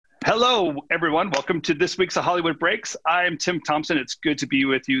Hello, everyone. Welcome to this week's Hollywood Breaks. I'm Tim Thompson. It's good to be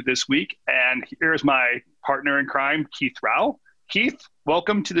with you this week. And here's my partner in crime, Keith Rao. Keith,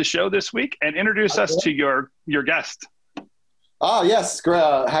 welcome to the show this week and introduce us to your guest. Yes,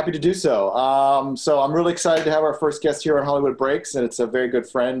 happy to do so. So I'm really excited to have our first guest here on Hollywood Breaks, and it's a very good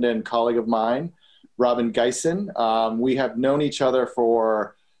friend and colleague of mine, Robin Geisen. We have known each other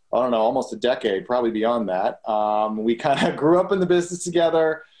for, I don't know, almost a decade, probably beyond that. We kind of grew up in the business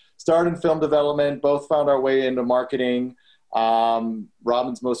together, started in film development, both found our way into marketing.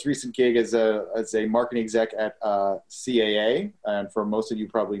 Robin's most recent gig is as a marketing exec at CAA, and for most of you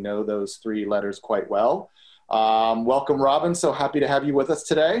probably know those three letters quite well. Welcome, Robin. So happy to have you with us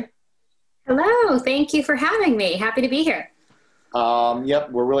today. Hello. Thank you for having me. Happy to be here.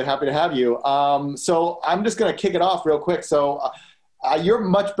 Yep, we're really happy to have you. So I'm just going to kick it off real quick. So you're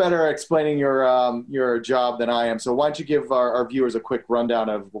much better at explaining your job than I am. So why don't you give our viewers a quick rundown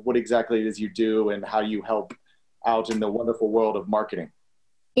of what exactly it is you do and how you help out in the wonderful world of marketing?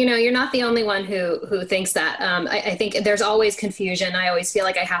 You know, you're not the only one who thinks that. I think there's always confusion. I always feel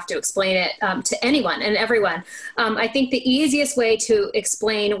like I have to explain it to anyone and everyone. I think the easiest way to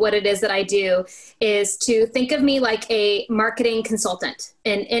explain what it is that I do is to think of me like a marketing consultant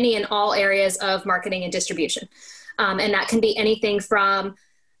in any and all areas of marketing and distribution. And that can be anything from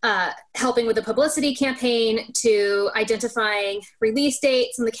helping with a publicity campaign to identifying release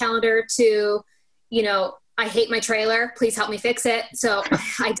dates on the calendar to, you know, I hate my trailer. Please help me fix it. So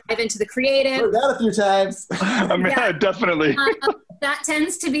I dive into the creative. Heard that a few times. Yeah, definitely. That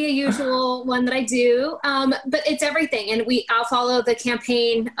tends to be a usual one that I do. But it's everything. And I'll follow the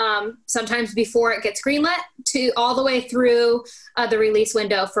campaign sometimes before it gets greenlit to all the way through the release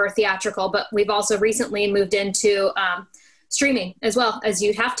window for theatrical. But we've also recently moved into streaming as well, as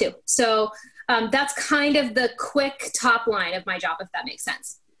you'd have to. So that's kind of the quick top line of my job, if that makes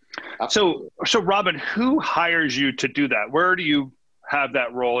sense. So Robin, who hires you to do that? Where do you have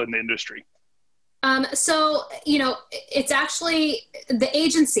that role in the industry? So, you know, it's actually the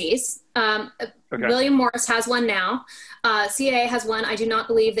agencies. Okay. William Morris has one now. CAA has one. I do not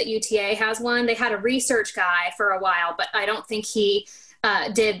believe that UTA has one. They had a research guy for a while, but I don't think he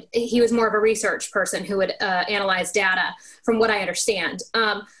did. He was more of a research person who would analyze data, from what I understand.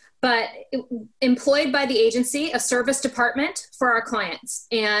 But employed by the agency, a service department for our clients.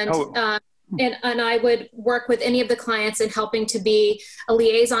 And I would work with any of the clients in helping to be a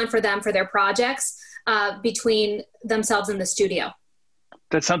liaison for them for their projects between themselves and the studio.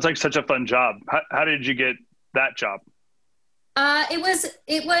 That sounds like such a fun job. How did you get that job?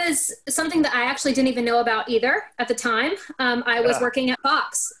 It was something that I actually didn't even know about either at the time. I was working at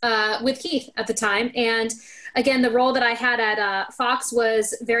Fox with Keith at the time. And again, the role that I had at Fox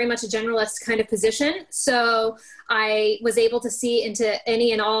was very much a generalist kind of position. So I was able to see into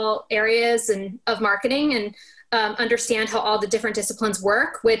any and all areas of marketing and understand how all the different disciplines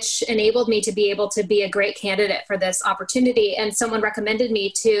work, which enabled me to be able to be a great candidate for this opportunity. And someone recommended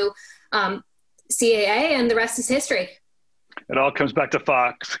me to CAA, and the rest is history. It all comes back to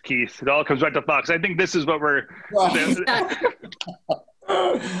Fox, Keith. It all comes back to Fox. I think this is what we're...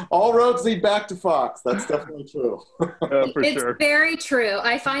 All roads lead back to Fox. That's definitely true. It's very true.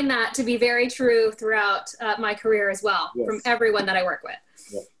 I find that to be very true throughout my career as well, yes, from everyone that I work with.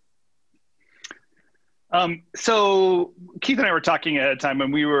 Yeah. So Keith and I were talking at a time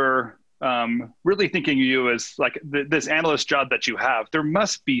when we were really thinking of you as like this analyst job that you have. There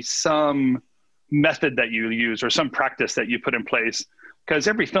must be some method that you use or some practice that you put in place, because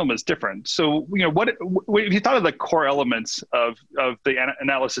every film is different. So, you know, what if you thought of the core elements of the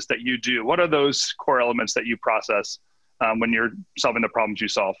analysis that you do, what are those core elements that you process when you're solving the problems you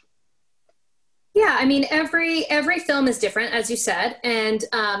solve? Yeah, I mean, every film is different, as you said. And,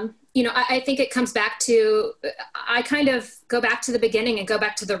 you know, I think it comes back to, I kind of go back to the beginning and go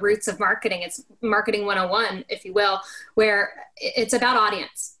back to the roots of marketing. It's marketing 101, if you will, where it's about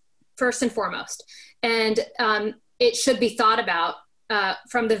audience first and foremost. And it should be thought about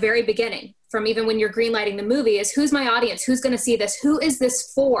from the very beginning, from even when you're greenlighting the movie, is who's my audience? Who's going to see this? Who is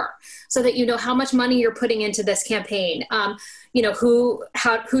this for? So that you know how much money you're putting into this campaign. You know, who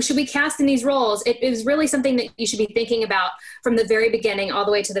should we cast in these roles? It is really something that you should be thinking about from the very beginning all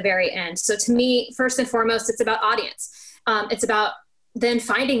the way to the very end. So to me, first and foremost, it's about audience. It's about then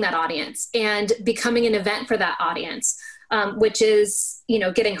finding that audience and becoming an event for that audience, which is, you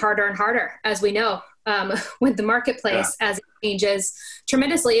know, getting harder and harder, as we know, with the marketplace as it changes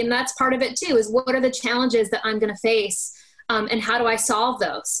tremendously. And that's part of it too, is what are the challenges that I'm going to face, and how do I solve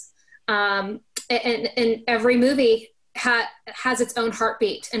those? And every movie has its own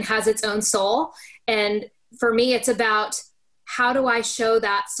heartbeat and has its own soul. And for me, it's about how do I show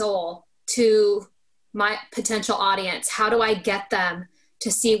that soul to my potential audience? How do I get them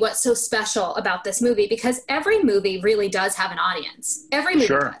to see what's so special about this movie? Because every movie really does have an audience. Every movie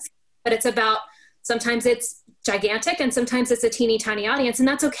does. But it's about, sometimes it's gigantic and sometimes it's a teeny tiny audience, and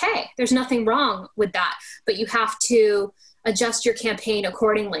that's okay. There's nothing wrong with that. But you have to adjust your campaign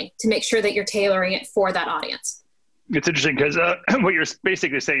accordingly to make sure that you're tailoring it for that audience. It's interesting because what you're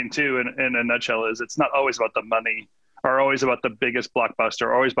basically saying too, in a nutshell, is it's not always about the money or always about the biggest blockbuster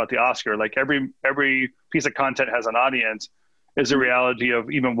or always about the Oscar. Like every piece of content has an audience, is a reality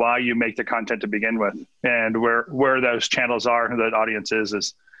of even why you make the content to begin with, and where those channels are, who that audience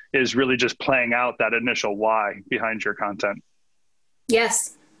is really just playing out that initial why behind your content.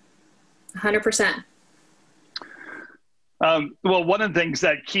 Yes, 100%. Well, one of the things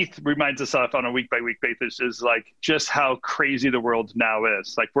that Keith reminds us of on a week-by-week basis is like just how crazy the world now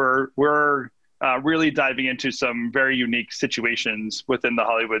is. Like we're really diving into some very unique situations within the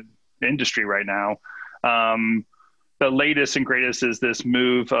Hollywood industry right now. The latest and greatest is this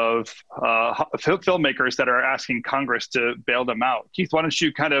move of filmmakers that are asking Congress to bail them out. Keith, why don't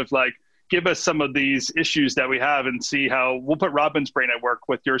you kind of like give us some of these issues that we have and see how we'll put Robin's brain at work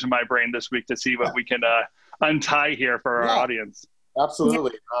with yours and my brain this week to see what we can untie here for our audience.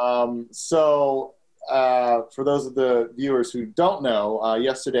 Absolutely. So for those of the viewers who don't know,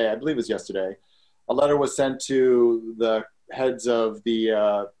 yesterday, I believe it was yesterday, a letter was sent to the heads of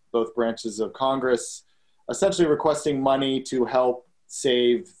the both branches of Congress, essentially requesting money to help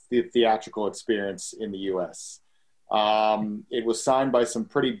save the theatrical experience in the U.S. It was signed by some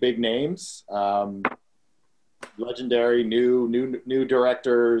pretty big names, legendary new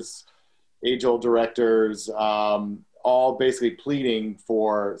directors, age-old directors, all basically pleading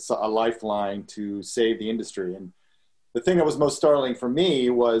for a lifeline to save the industry. And the thing that was most startling for me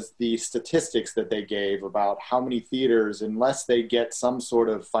was the statistics that they gave about how many theaters, unless they get some sort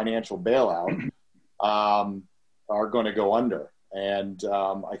of financial bailout, are going to go under. And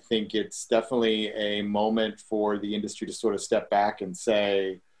I think it's definitely a moment for the industry to sort of step back and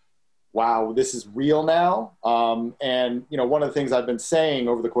say, wow, this is real now. And, you know, one of the things I've been saying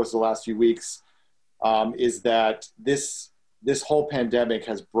over the course of the last few weeks is that this whole pandemic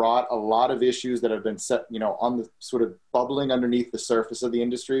has brought a lot of issues that have been set, you know, on the sort of bubbling underneath the surface of the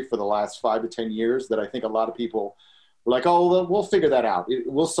industry for the last 5 to 10 years that I think a lot of people were like, oh, we'll figure that out.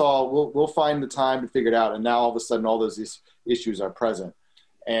 We'll find the time to figure it out. And now all of a sudden, all those issues are present.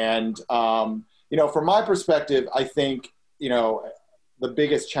 And, you know, from my perspective, I think, you know, the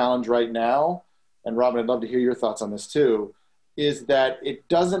biggest challenge right now, and Robin, I'd love to hear your thoughts on this too, is that it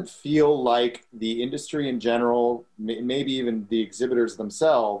doesn't feel like the industry in general, maybe even the exhibitors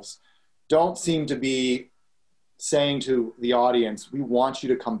themselves, don't seem to be saying to the audience, we want you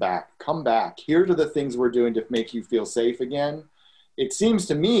to come back. Here are the things we're doing to make you feel safe again. It seems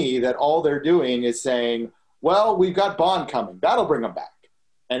to me that all they're doing is saying, well, we've got Bond coming. That'll bring them back.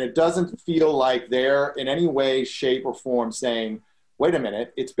 And it doesn't feel like they're in any way, shape, or form saying, wait a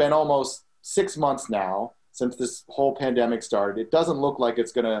minute, it's been almost 6 months now since this whole pandemic started. It doesn't look like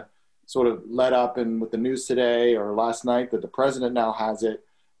it's going to sort of let up. And with the news today or last night that the president now has it,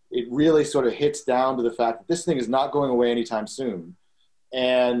 it really sort of hits down to the fact that this thing is not going away anytime soon.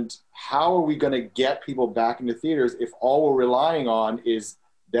 And how are we going to get people back into theaters if all we're relying on is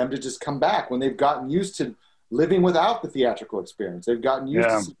them to just come back when they've gotten used to living without the theatrical experience? They've gotten used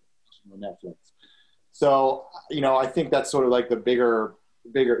to seeing on Netflix. So, you know, I think that's sort of like the bigger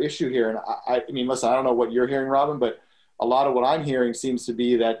issue here. And I mean, listen, I don't know what you're hearing, Robin, but a lot of what I'm hearing seems to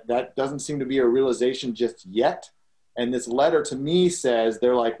be that doesn't seem to be a realization just yet. And this letter to me says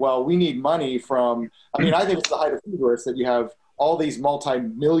they're like, well, we need money from, I mean, I think it's the height of hubris that you have all these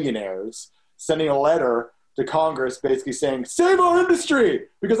multi-millionaires sending a letter to Congress basically saying, save our industry,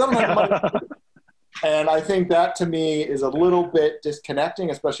 because I don't have the money. And I think that to me is a little bit disconnecting,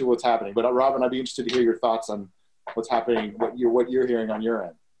 especially what's happening. But Robin, I'd be interested to hear your thoughts on what's happening, what you're hearing on your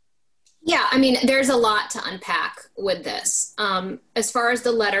end. Yeah, I mean, there's a lot to unpack with this. As far as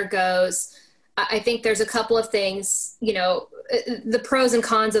the letter goes, I think there's a couple of things, you know, the pros and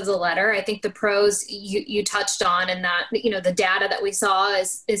cons of the letter. I think the pros you touched on, and that, you know, the data that we saw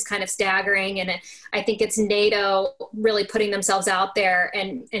is kind of staggering. And I think it's NATO really putting themselves out there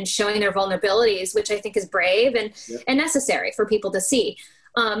and showing their vulnerabilities, which I think is brave and necessary for people to see.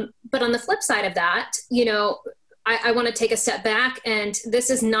 But on the flip side of that, you know, I want to take a step back, and this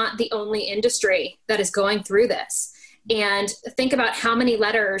is not the only industry that is going through this. And think about how many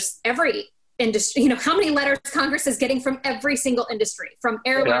letters every industry, you know, how many letters Congress is getting from every single industry, from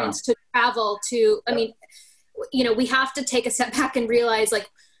airlines to travel to, I mean, you know, we have to take a step back and realize like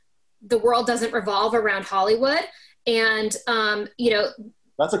the world doesn't revolve around Hollywood. And,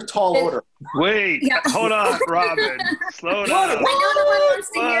 that's a tall order. Wait, hold on, Robin. Slow down. I know no one wants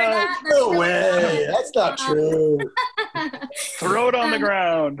to hear that. No way. That's not true. Throw it on the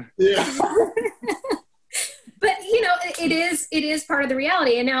ground. Yeah. But, it is part of the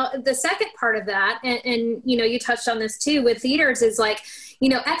reality. And now the second part of that, and you touched on this too with theaters, is like,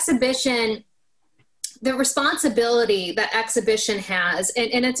 exhibition, the responsibility that exhibition has,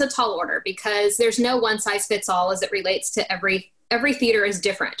 and it's a tall order because there's no one size fits all as it relates to every theater is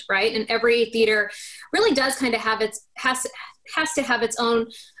different, right? And every theater really does kind of have has to have its own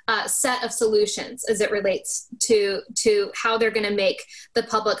set of solutions as it relates to how they're going to make the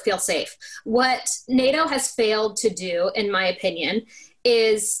public feel safe. What NATO has failed to do, in my opinion,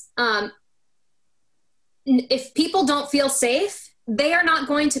 is if people don't feel safe, they are not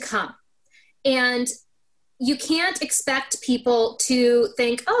going to come. And you can't expect people to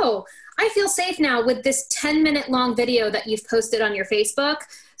think, oh, I feel safe now with this 10-minute long video that you've posted on your Facebook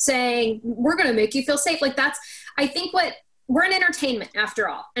saying, we're going to make you feel safe. Like I think we're in entertainment after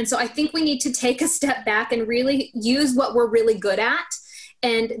all. And so I think we need to take a step back and really use what we're really good at.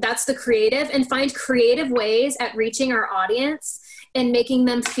 And that's the creative, and find creative ways at reaching our audience and make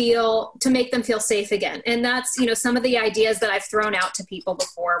them feel safe again. And that's, some of the ideas that I've thrown out to people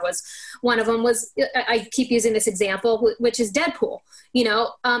before one of them was, I keep using this example, which is Deadpool.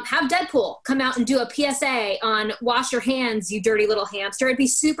 Have Deadpool come out and do a PSA on wash your hands, you dirty little hamster. It'd be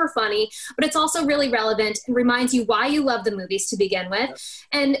super funny, but it's also really relevant and reminds you why you love the movies to begin with.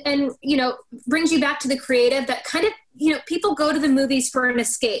 And brings you back to the creative that kind of, people go to the movies for an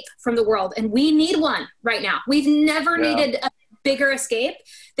escape from the world, and we need one right now. We've never needed a bigger escape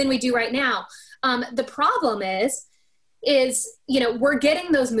than we do right now. The problem is we're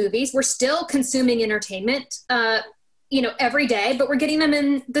getting those movies. We're still consuming entertainment, every day, but we're getting them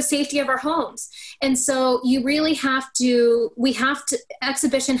in the safety of our homes. And so you really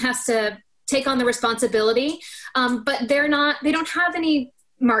exhibition has to take on the responsibility. But they don't have any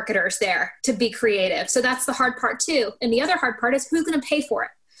marketers there to be creative. So that's the hard part too. And the other hard part is who's going to pay for it.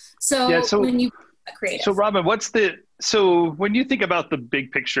 So when you creative. So Robin, when you think about the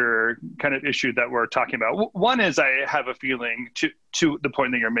big picture kind of issue that we're talking about, one is I have a feeling to the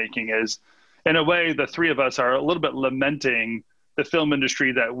point that you're making is, in a way, the three of us are a little bit lamenting the film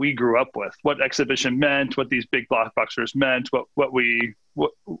industry that we grew up with, what exhibition meant, what these big blockbusters meant,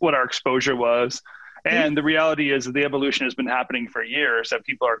 what our exposure was. And the reality is that the evolution has been happening for years, that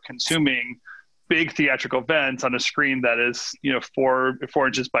people are consuming big theatrical events on a screen that is, 4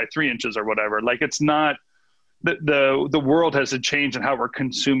 inches by 3 inches or whatever. Like, it's not, the world has changed in how we're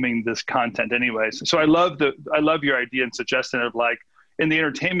consuming this content anyways. So I love your idea and suggestion of, like, in the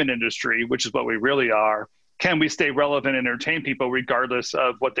entertainment industry, which is what we really are, can we stay relevant and entertain people regardless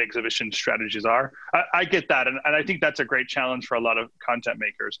of what the exhibition strategies are? I get that. And I think that's a great challenge for a lot of content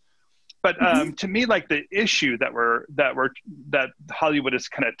makers. But to me, like, the issue that Hollywood is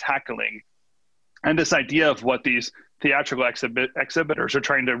kind of tackling, and this idea of what these theatrical exhibitors are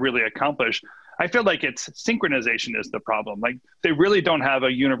trying to really accomplish, I feel like it's synchronization is the problem. Like, they really don't have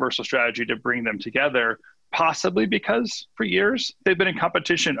a universal strategy to bring them together, possibly because for years they've been in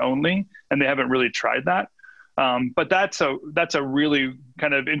competition only and they haven't really tried that. But that's a really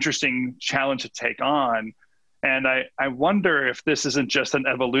kind of interesting challenge to take on. And I wonder if this isn't just an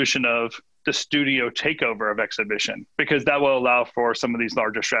evolution of the studio takeover of exhibition, because that will allow for some of these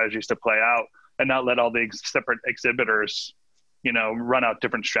larger strategies to play out and not let all the separate exhibitors, run out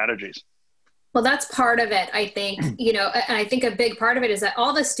different strategies. Well, that's part of it, I think, and I think a big part of it is that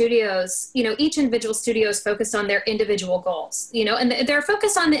all the studios, each individual studio is focused on their individual goals, and they're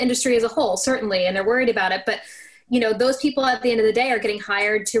focused on the industry as a whole, certainly, and they're worried about it. But, those people at the end of the day are getting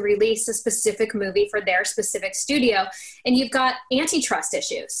hired to release a specific movie for their specific studio. And you've got antitrust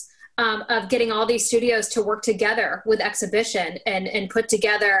issues of getting all these studios to work together with exhibition and put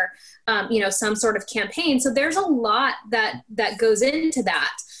together, some sort of campaign. So there's a lot that goes into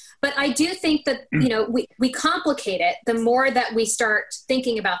that. But I do think that, we complicate it the more that we start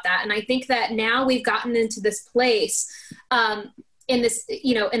thinking about that. And I think that now we've gotten into this place in this,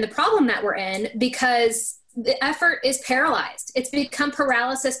 in the problem that we're in, because the effort is paralyzed. It's become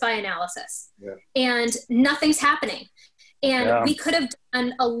paralysis by analysis, and nothing's happening. And we could have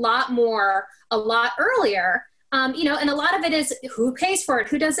done a lot more, a lot earlier, and a lot of it is who pays for it,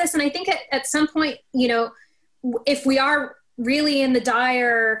 who does this. And I think at some point, if we are really in the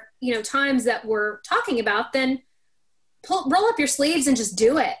dire, times that we're talking about, then roll up your sleeves and just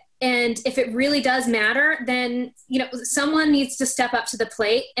do it. And if it really does matter, then, someone needs to step up to the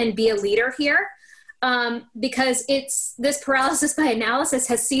plate and be a leader here. because this paralysis by analysis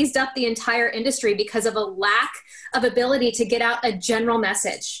has seized up the entire industry because of a lack of ability to get out a general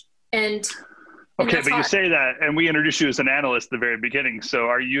message. And okay, but hard. you say that, and we introduced you as an analyst at the very beginning. So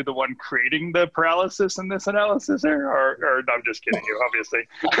are you the one creating the paralysis in this analysis there? Or no, I'm just kidding you, obviously.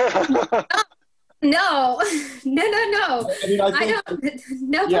 No. I mean, I don't,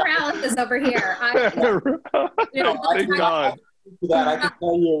 no paralysis over here. Thank God. That I can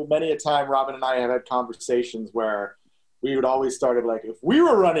tell you many a time Robin and I have had conversations where we would always start at like, if we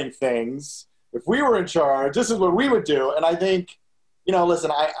were running things, if we were in charge, this is what we would do. And I think,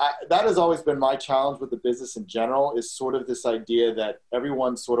 listen, I that has always been my challenge with the business in general, is sort of this idea that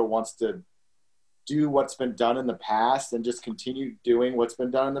everyone sort of wants to do what's been done in the past and just continue doing what's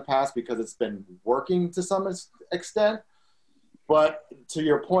been done in the past because it's been working to some extent. But to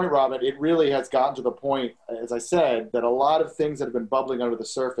your point, Robin, it really has gotten to the point, as I said, that a lot of things that have been bubbling under the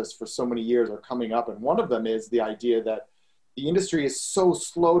surface for so many years are coming up. And one of them is the idea that the industry is so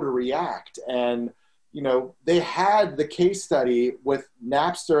slow to react. And, they had the case study with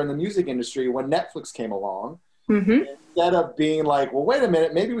Napster in the music industry when Netflix came along. Mm-hmm. Instead of being like, well, wait a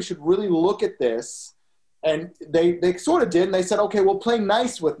minute, maybe we should really look at this. And they sort of did. And they said, okay, we'll play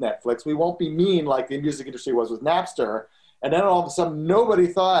nice with Netflix. We won't be mean like the music industry was with Napster. And then all of a sudden, nobody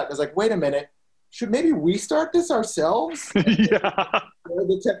thought, it was like, wait a minute, should maybe we start this ourselves?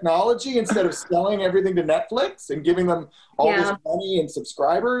 The technology instead of selling everything to Netflix and giving them all this money and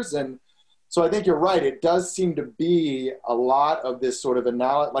subscribers. And so I think you're right. It does seem to be a lot of this sort of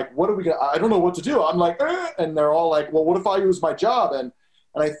analysis. Like, what are we going to, I don't know what to do. I'm like, and they're all like, well, what if I lose my job? And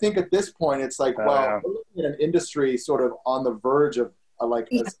I think at this point, it's like, well, we're looking at an industry sort of on the verge of a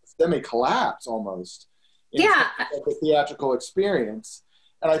semi-collapse almost. The theatrical experience.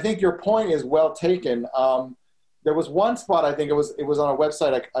 And I think your point is well taken. There was one spot, I think it was on a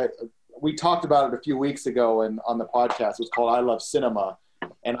website. We talked about it a few weeks ago and on the podcast. It was called I Love Cinema.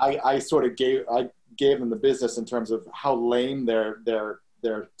 And I sort of gave them the business in terms of how lame their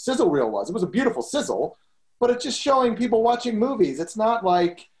sizzle reel was. It was a beautiful sizzle, but it's just showing people watching movies. It's not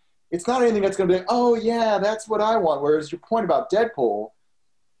anything that's going to be, oh yeah, that's what I want. Whereas your point about Deadpool,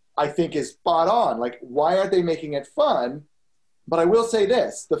 I think is spot on. Like, why aren't they making it fun? But I will say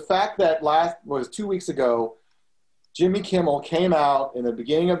this, the fact that 2 weeks ago, Jimmy Kimmel came out in the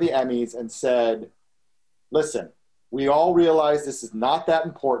beginning of the Emmys and said, listen, we all realize this is not that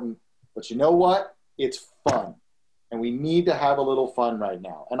important, but you know what? It's fun. And we need to have a little fun right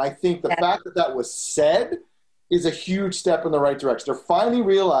now. And I think the fact that was said is a huge step in the right direction. They're finally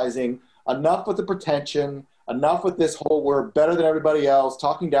realizing enough with the pretension, enough with this whole we're better than everybody else,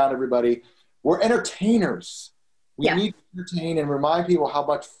 talking down to everybody. We're entertainers. We need to entertain and remind people how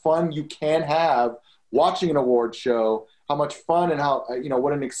much fun you can have watching an award show, how much fun and how,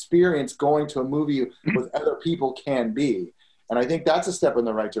 what an experience going to a movie with other people can be. And I think that's a step in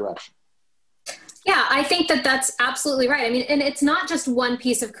the right direction. Yeah, I think that's absolutely right. I mean, and it's not just one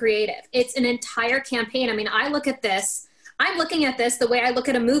piece of creative. It's an entire campaign. I mean, I'm looking at this the way I look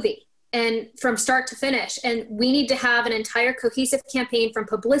at a movie, and from start to finish. And we need to have an entire cohesive campaign, from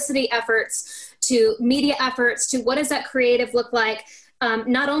publicity efforts to media efforts to what does that creative look like?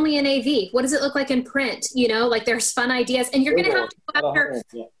 Not only in AV, what does it look like in print? Like there's fun ideas, and you're going to have to go after,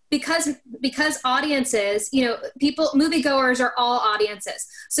 because audiences, moviegoers are all audiences.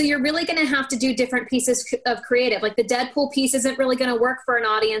 So you're really going to have to do different pieces of creative. Like the Deadpool piece isn't really going to work for an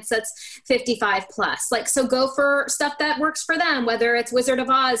audience that's 55 plus. Like, so go for stuff that works for them, whether it's Wizard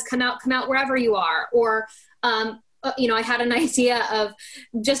of Oz, come out wherever you are, or, I had an idea of,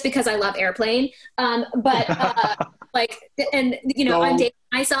 just because I love Airplane, but I'm dating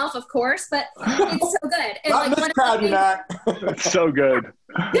myself, of course, but it's so good. And not this crowd, you're not. It's so good.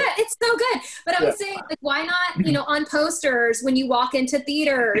 Yeah, it's so good. But I was saying, like, why not, on posters when you walk into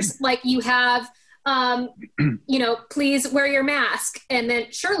theaters, like you have, please wear your mask. And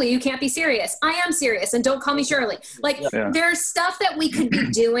then, Shirley, you can't be serious. I am serious, and don't call me Shirley. Like, there's stuff that we could be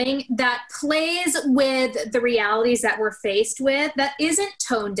doing that plays with the realities that we're faced with, that isn't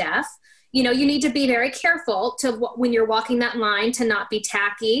tone deaf. You need to be very careful when you're walking that line to not be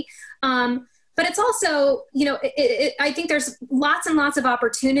tacky. But it's also, I think there's lots and lots of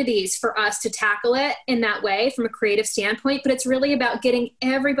opportunities for us to tackle it in that way from a creative standpoint, but it's really about getting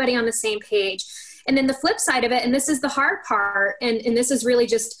everybody on the same page. And then the flip side of it, and this is the hard part, and this is really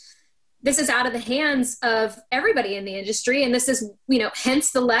this is out of the hands of everybody in the industry. And this is,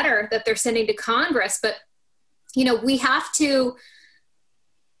 hence the letter that they're sending to Congress. But,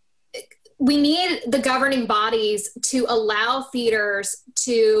 we need the governing bodies to allow theaters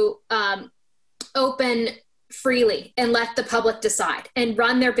to open freely and let the public decide and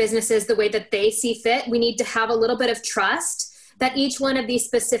run their businesses the way that they see fit. We need to have a little bit of trust that each one of these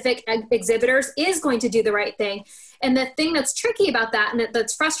specific exhibitors is going to do the right thing. And the thing that's tricky about that, and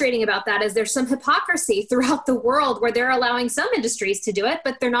that's frustrating about that, is there's some hypocrisy throughout the world where they're allowing some industries to do it,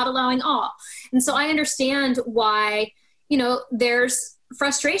 but they're not allowing all. And so I understand why, there's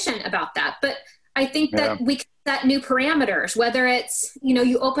frustration about that. But I think that we can set new parameters, whether it's,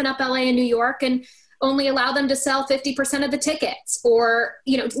 you open up LA and New York and only allow them to sell 50% of the tickets, or,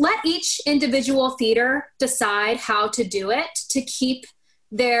 let each individual theater decide how to do it to keep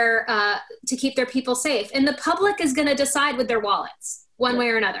their people safe. And the public is going to decide with their wallets one way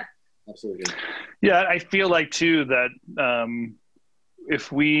or another. Absolutely. Yeah. I feel like too, that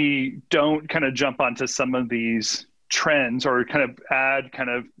if we don't kind of jump onto some of these trends or kind of add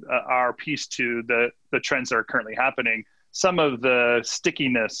our piece to the trends that are currently happening, some of the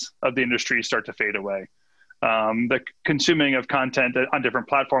stickiness of the industry start to fade away. The consuming of content on different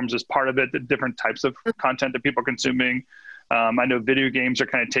platforms is part of it, the different types of content that people are consuming. I know video games are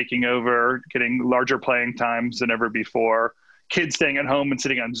kind of taking over, getting larger playing times than ever before. Kids staying at home and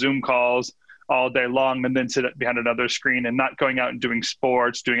sitting on Zoom calls all day long and then sit behind another screen and not going out and doing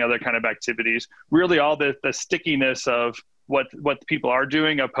sports, doing other kind of activities. Really all the stickiness of what people are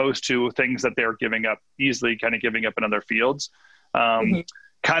doing opposed to things that they're giving up easily, kind of giving up in other fields,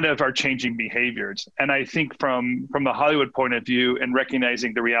 kind of are changing behaviors. And I think from the Hollywood point of view and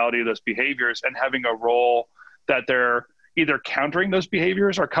recognizing the reality of those behaviors and having a role that they're either countering those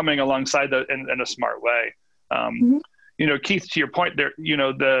behaviors or coming alongside in a smart way. Keith, to your point there,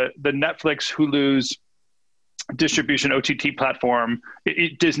 the Netflix, Hulu's distribution OTT platform,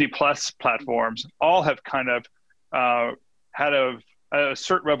 Disney Plus platforms, all have kind of had a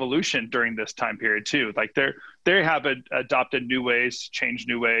cert revolution during this time period too. Like they have adopted new ways, changed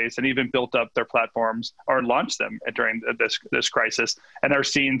new ways, and even built up their platforms or launched them during this crisis, and are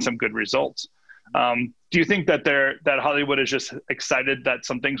seeing some good results. Do you think that Hollywood is just excited that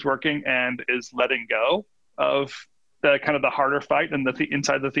something's working and is letting go of the kind of the harder fight in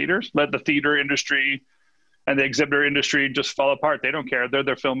inside the theaters? Let the theater industry and the exhibitor industry just fall apart. They don't care. They're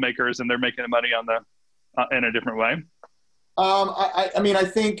filmmakers and they're making money in a different way. I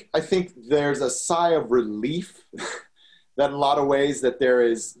think there's a sigh of relief that in a lot of ways that there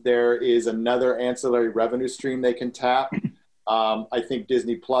is another ancillary revenue stream they can tap. I think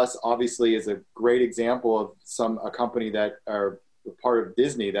Disney Plus obviously is a great example of a company that are part of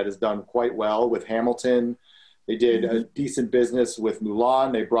Disney that has done quite well with Hamilton. They did a decent business with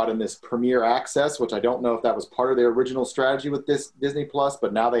Mulan. They brought in this Premier Access, which I don't know if that was part of their original strategy with this Disney Plus,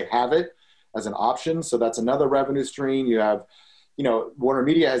 but now they have it as an option. So that's another revenue stream. You have, Warner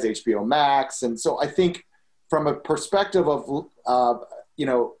Media has HBO Max. And so I think from a perspective of,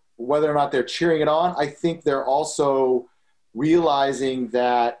 whether or not they're cheering it on, I think they're also realizing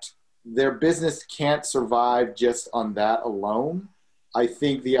that their business can't survive just on that alone. I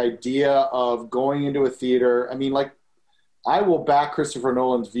think the idea of going into a theater, I will back Christopher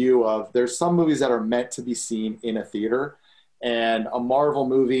Nolan's view of there's some movies that are meant to be seen in a theater. And a Marvel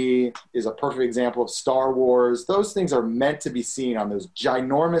movie is a perfect example of Star Wars. Those things are meant to be seen on those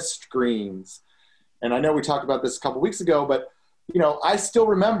ginormous screens. And I know we talked about this a couple weeks ago, but I still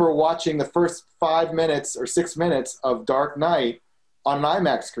remember watching the first 5 minutes or 6 minutes of Dark Knight on an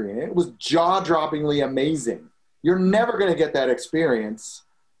IMAX screen. It was jaw-droppingly amazing. You're never going to get that experience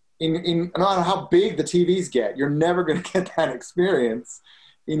no matter how big the TVs get. You're never going to get that experience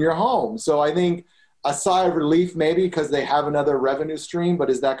in your home. So I think a sigh of relief maybe because they have another revenue stream, but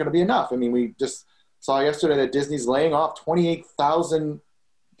is that going to be enough? We just saw yesterday that Disney's laying off 28,000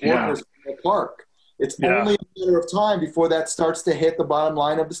 workers in the park. It's only a matter of time before that starts to hit the bottom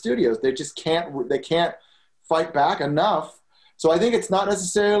line of the studios. They just can't fight back enough. So I think it's not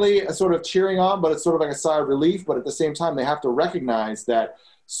necessarily a sort of cheering on, but it's sort of like a sigh of relief. But at the same time, they have to recognize that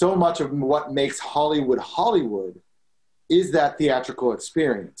so much of what makes Hollywood is that theatrical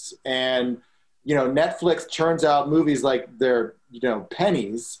experience. And, Netflix churns out movies like they're,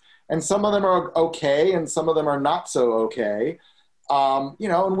 pennies, and some of them are okay and some of them are not so okay.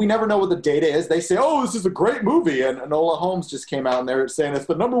 And we never know what the data is. They say, oh, this is a great movie. And Enola Holmes just came out and they're saying it's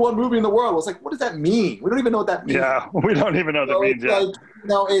the #1 movie in the world. I was like, what does that mean? We don't even know what that means. Yeah, we don't even know what that means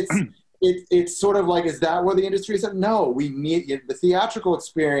yet. It's sort of like, is that where the industry is at? No, we need the theatrical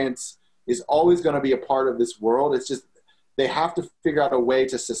experience is always going to be a part of this world. It's just they have to figure out a way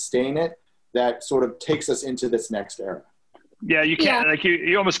to sustain it that sort of takes us into this next era. Yeah, you can't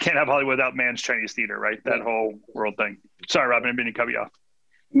you almost can't have Hollywood without Mann's Chinese theater, right? That whole world thing. Sorry, Robin, I didn't cut you off.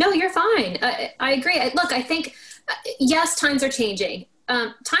 No, you're fine. I agree. Look, I think yes, times are changing.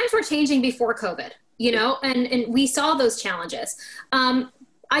 Times were changing before COVID. you know, and we saw those challenges.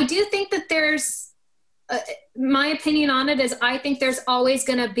 I do think that there's, my opinion on it is I think there's always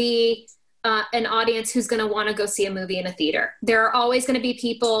going to be an audience who's going to want to go see a movie in a theater. There are always going to be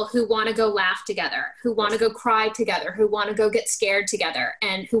people who want to go laugh together, who want to go cry together, who want to go get scared together,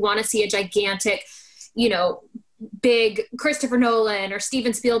 and who want to see a gigantic, you know, big Christopher Nolan or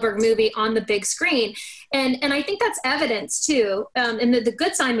Steven Spielberg movie on the big screen. And I think that's evidence too. And the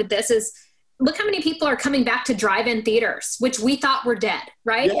good sign with this is, look how many people are coming back to drive-in theaters, which we thought were dead,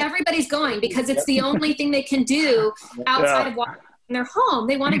 right? Yeah. Everybody's going because it's the only thing they can do outside of watching in their home.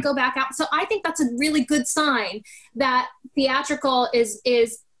 They want to go back out. So I think that's a really good sign that theatrical is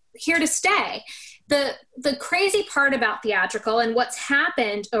here to stay. The crazy part about theatrical and what's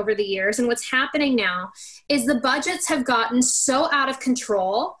happened over the years and what's happening now is the budgets have gotten so out of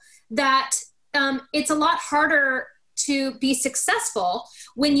control that it's a lot harder to be successful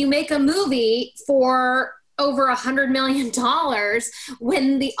when you make a movie for over $100 million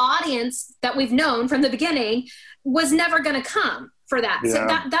when the audience that we've known from the beginning was never going to come for that. Yeah. So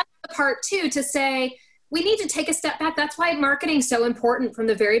that's the part too, to say, we need to take a step back. That's why marketing is so important from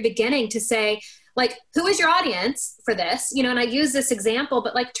the very beginning, to say, like, who is your audience for this? You know, and I use this example,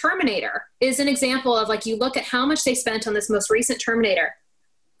 but like Terminator is an example of, like, you look at how much they spent on this most recent Terminator,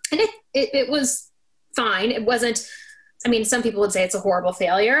 and it was fine. It wasn't, I mean, some people would say it's a horrible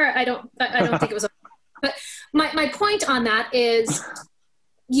failure. I don't think it was, but my point on that is,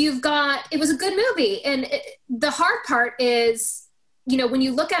 it was a good movie. And the hard part is, you know, when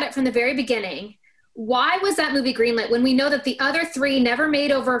you look at it from the very beginning, why was that movie greenlit when we know that the other three never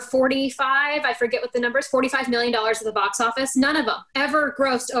made over $45 million at the box office? None of them ever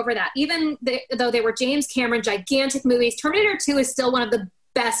grossed over that. Even though they were James Cameron gigantic movies, Terminator 2 is still one of the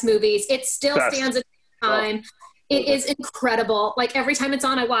best movies. It still stands at the time. It is incredible. Like, every time it's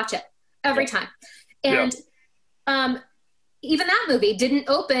on, I watch it every time. And even that movie didn't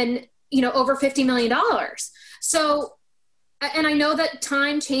open, you know, over $50 million. So, and I know that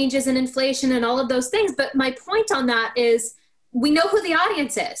time changes and inflation and all of those things, but my point on that is, we know who the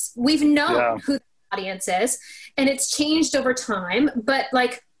audience is. We've known who the audience is, and it's changed over time, but,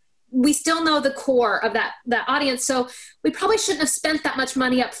 like, we still know the core of that audience. So we probably shouldn't have spent that much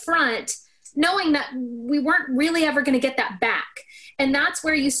money up front, knowing that we weren't really ever going to get that back. And that's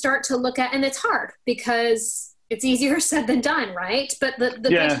where you start to look at, and it's hard because it's easier said than done, right? But the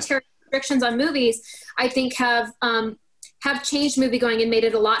budgetary restrictions on movies, I think, have changed movie going and made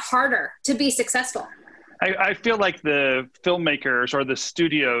it a lot harder to be successful. I feel like the filmmakers or the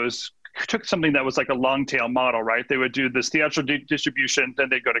studios took something that was like a long tail model, right? They would do this theatrical distribution, then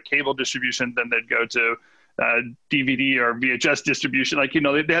they'd go to cable distribution, then they'd go to DVD or VHS distribution. Like, you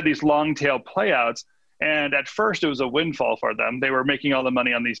know, they had these long tail playouts. And at first it was a windfall for them. They were making all the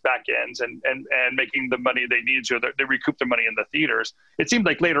money on these back ends and making the money they needed to. They recouped the money in the theaters. It seemed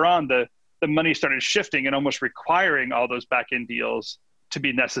like later on the money started shifting and almost requiring all those back end deals to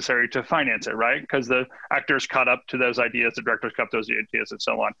be necessary to finance it, right? Because the actors caught up to those ideas, the directors caught up to those ideas, and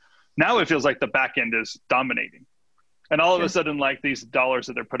so on. Now it feels like the back end is dominating. And all of a sudden, like, these dollars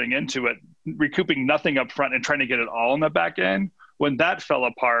that they're putting into it, recouping nothing up front and trying to get it all on the back end, when that fell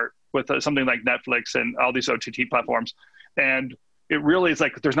apart with something like Netflix and all these OTT platforms, and it really is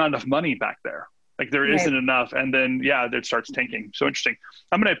like there's not enough money back there. Like, there isn't enough. And then, it starts tanking. So interesting.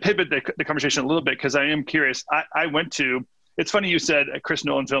 I'm going to pivot the conversation a little bit because I am curious. I went to, it's funny you said a Chris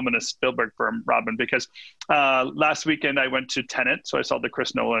Nolan film and a Spielberg film, Robin, because last weekend I went to Tenet. So I saw the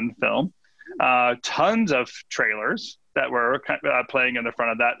Chris Nolan film. Tons of trailers that were playing in the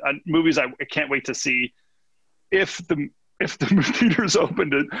front of that. Movies I can't wait to see if the theaters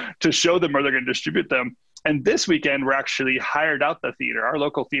open to show them or they're going to distribute them. And this weekend, we're actually hired out the theater. Our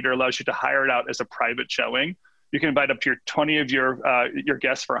local theater allows you to hire it out as a private showing. You can invite up to 20 of your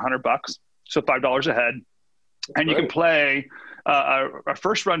guests for $100, so $5 a head. And you can play a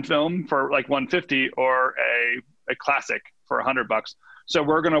first run film for like $150 or a classic for $100. So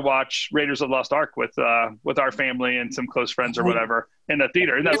we're going to watch Raiders of the Lost Ark with our family and some close friends or whatever in the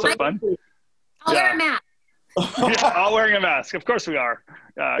theater. Isn't that so fun? I'll wear a mask. All wearing a mask. Of course we are.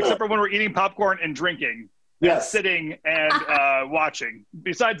 Except for when we're eating popcorn and drinking. And sitting and watching.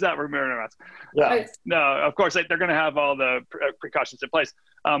 Besides that, we're wearing a mask. Yeah. No, of course, they're going to have all the precautions in place.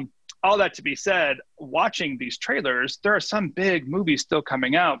 All that to be said, watching these trailers, there are some big movies still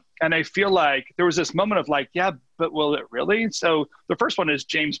coming out. And I feel like there was this moment of like, yeah, but will it really? So the first one is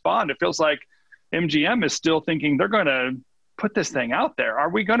James Bond. It feels like MGM is still thinking they're going to put this thing out there. Are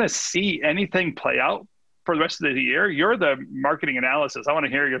we going to see anything play out for the rest of the year? You're the marketing analysis. I want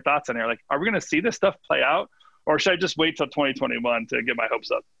to hear your thoughts on here. Like, are we going to see this stuff play out, or should I just wait till 2021 to get my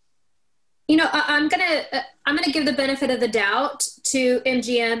hopes up? I'm gonna give the benefit of the doubt to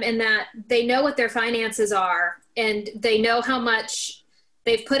MGM in that they know what their finances are and they know how much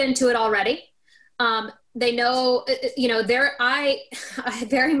they've put into it already. They know, I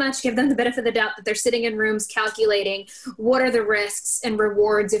very much give them the benefit of the doubt that they're sitting in rooms calculating what are the risks and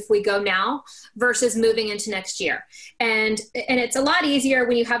rewards if we go now versus moving into next year. And it's a lot easier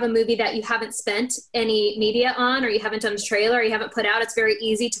when you have a movie that you haven't spent any media on, or you haven't done a trailer, or you haven't put out. It's very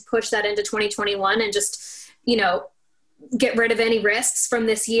easy to push that into 2021 and just, get rid of any risks from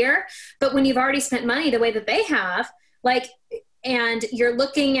this year. But when you've already spent money the way that they have, and you're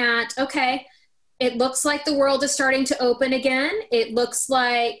looking at, okay, it looks like the world is starting to open again. It looks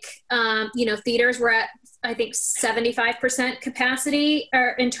like, theaters were at, I think, 75% capacity or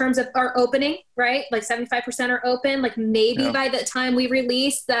in terms of our opening, right? Like 75% are open. Like maybe by the time we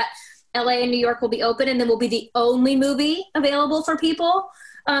release that, LA and New York will be open and then we'll be the only movie available for people.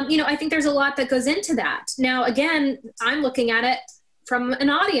 I think there's a lot that goes into that. Now, again, I'm looking at it from an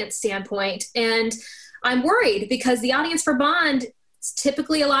audience standpoint, and I'm worried because the audience for Bond is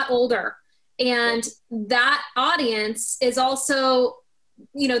typically a lot older. And that audience is also,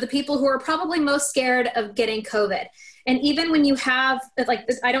 the people who are probably most scared of getting COVID. And even when you have,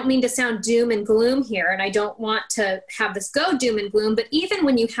 I don't mean to sound doom and gloom here, and I don't want to have this go doom and gloom, but even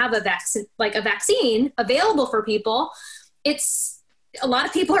when you have a vaccine available for people, a lot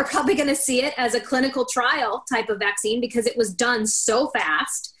of people are probably going to see it as a clinical trial type of vaccine because it was done so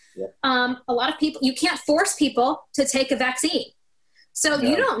fast. Yeah. A lot of people, you can't force people to take a vaccine. So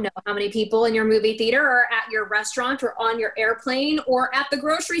you don't know how many people in your movie theater or at your restaurant or on your airplane or at the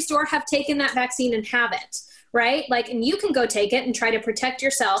grocery store have taken that vaccine and have it, right? And you can go take it and try to protect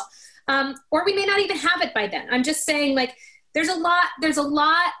yourself. Or we may not even have it by then. I'm just saying, there's a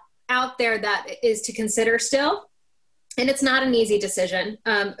lot out there that is to consider still. And it's not an easy decision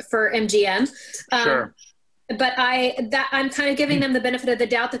for MGM. Sure. But I'm kind of giving them the benefit of the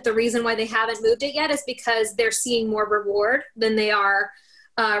doubt that the reason why they haven't moved it yet is because they're seeing more reward than they are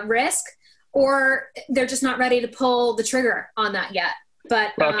risk, or they're just not ready to pull the trigger on that yet.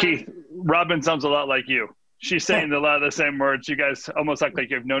 But Keith, Robin sounds a lot like you. She's saying a lot of the same words. You guys almost act like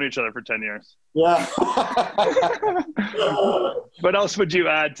you've known each other for 10 years. Yeah. What else would you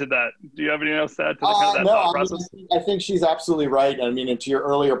add to that? Do you have anything else to add to that thought process? I think she's absolutely right. I mean, and to your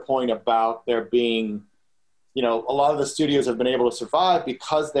earlier point about there being, a lot of the studios have been able to survive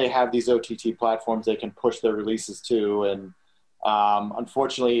because they have these OTT platforms they can push their releases to. And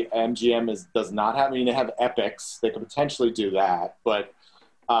unfortunately, MGM does not have, they have Epics. They could potentially do that, but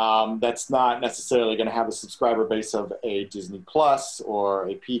that's not necessarily going to have a subscriber base of a Disney Plus or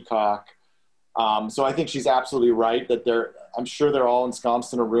a Peacock. So I think she's absolutely right that I'm sure they're all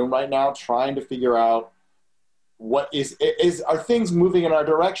ensconced in a room right now trying to figure out are things moving in our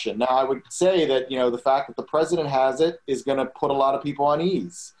direction. Now, I would say that, the fact that the president has it is going to put a lot of people on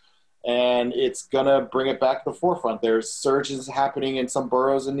ease, and it's going to bring it back to the forefront. There's surges happening in some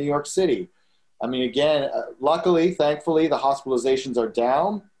boroughs in New York City. I mean, again, luckily, thankfully, the hospitalizations are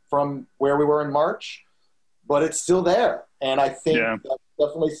down from where we were in March, but it's still there. And I think that's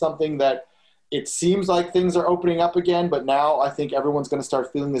definitely something that it seems like things are opening up again, but now I think everyone's going to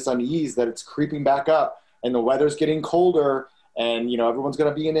start feeling this unease that it's creeping back up. And the weather's getting colder, and everyone's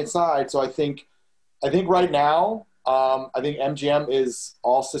going to be inside. So I think right now, I think MGM is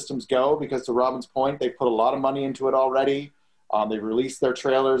all systems go because, to Robin's point, they put a lot of money into it already. They've released their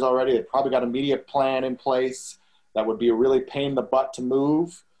trailers already. They've probably got a media plan in place that would be a really pain in the butt to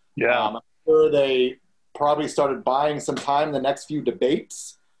move. Yeah, I'm sure they probably started buying some time in the next few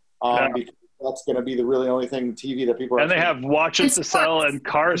debates because that's going to be the really only thing TV that people are. And they have watches to sell and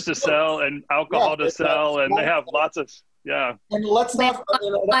cars to sell and alcohol to sell, and they have lots of And let's not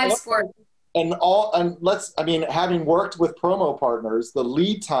live sport. Having worked with promo partners, the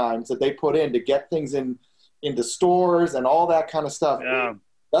lead times that they put in to get things into stores and all that kind of stuff,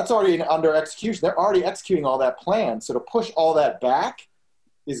 that's already under execution. They're already executing all that plan. So to push all that back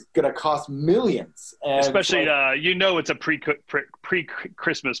is going to cost millions. And especially, it's a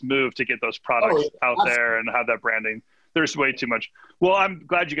pre-Christmas move to get those products out there and have that branding. There's way too much. Well, I'm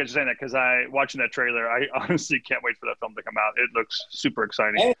glad you guys are saying that because watching that trailer, I honestly can't wait for that film to come out. It looks super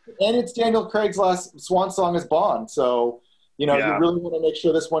exciting. And it's Daniel Craig's last swan song as Bond. So, you really want to make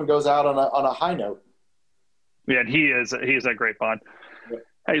sure this one goes out on a high note. Yeah, and he is a great Bond.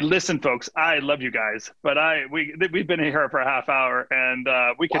 Hey, listen, folks, I love you guys, but we've been here for a half hour, and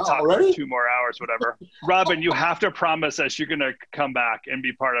we could talk already? for 2 more hours, whatever. Robin, you have to promise us you're going to come back and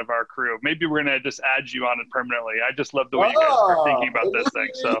be part of our crew. Maybe we're going to just add you on it permanently. I just love the way you guys are thinking about this thing.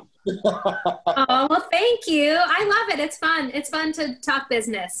 So, oh, well, thank you. I love it. It's fun. It's fun to talk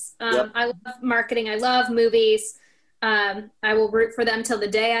business. I love marketing. I love movies. I will root for them till the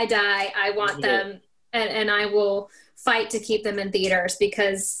day I die. I want them, and I will fight to keep them in theaters,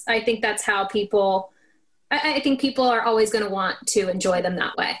 because I think that's how I think people are always going to want to enjoy them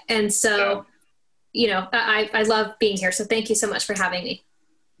that way. And so, I love being here. So thank you so much for having me.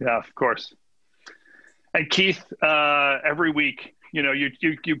 Yeah, of course. And Keith, every week,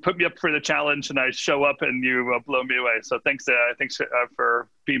 you put me up for the challenge, and I show up and you blow me away. So thanks for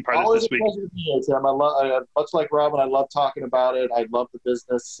being part of this week. Always a pleasure to be here, Tim. Much like Robin, I love talking about it. I love the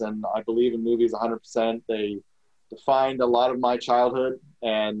business, and I believe in movies 100%. They defined a lot of my childhood,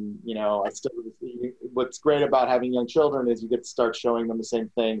 and what's great about having young children is you get to start showing them the same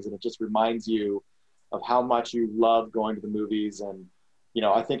things, and it just reminds you of how much you love going to the movies. And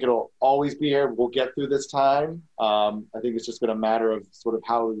I think it'll always be here. We'll get through this time. I think it's just going to matter of sort of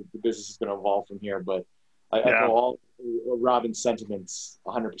how the business is going to evolve from here. But I echo all Robin's sentiments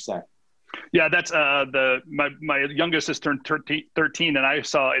 100%. Yeah, that's my youngest is turned 13, and I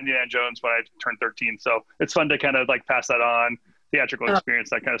saw Indiana Jones when I turned 13. So it's fun to kind of like pass that on, theatrical experience,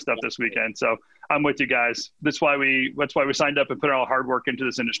 that kind of stuff this weekend. So I'm with you guys. That's why we signed up and put our hard work into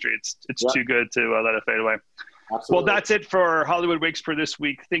this industry. It's too good to let it fade away. Absolutely. Well, that's it for Hollywood Wakes for this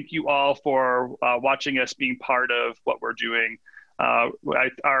week. Thank you all for watching us, being part of what we're doing.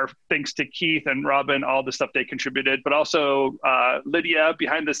 Our thanks to Keith and Robin, all the stuff they contributed, but also Lydia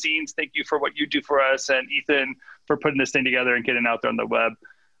behind the scenes. Thank you for what you do for us, and Ethan for putting this thing together and getting out there on the web.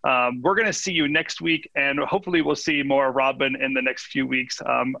 We're going to see you next week, and hopefully we'll see more of Robin in the next few weeks.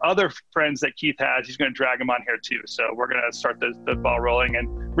 Other friends that Keith has, he's going to drag them on here too. So we're going to start the ball rolling,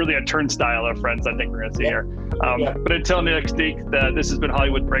 and really a turnstile of friends I think we're going to see here. But until next week, this has been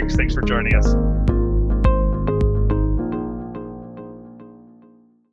Hollywood Breaks. Thanks for joining us.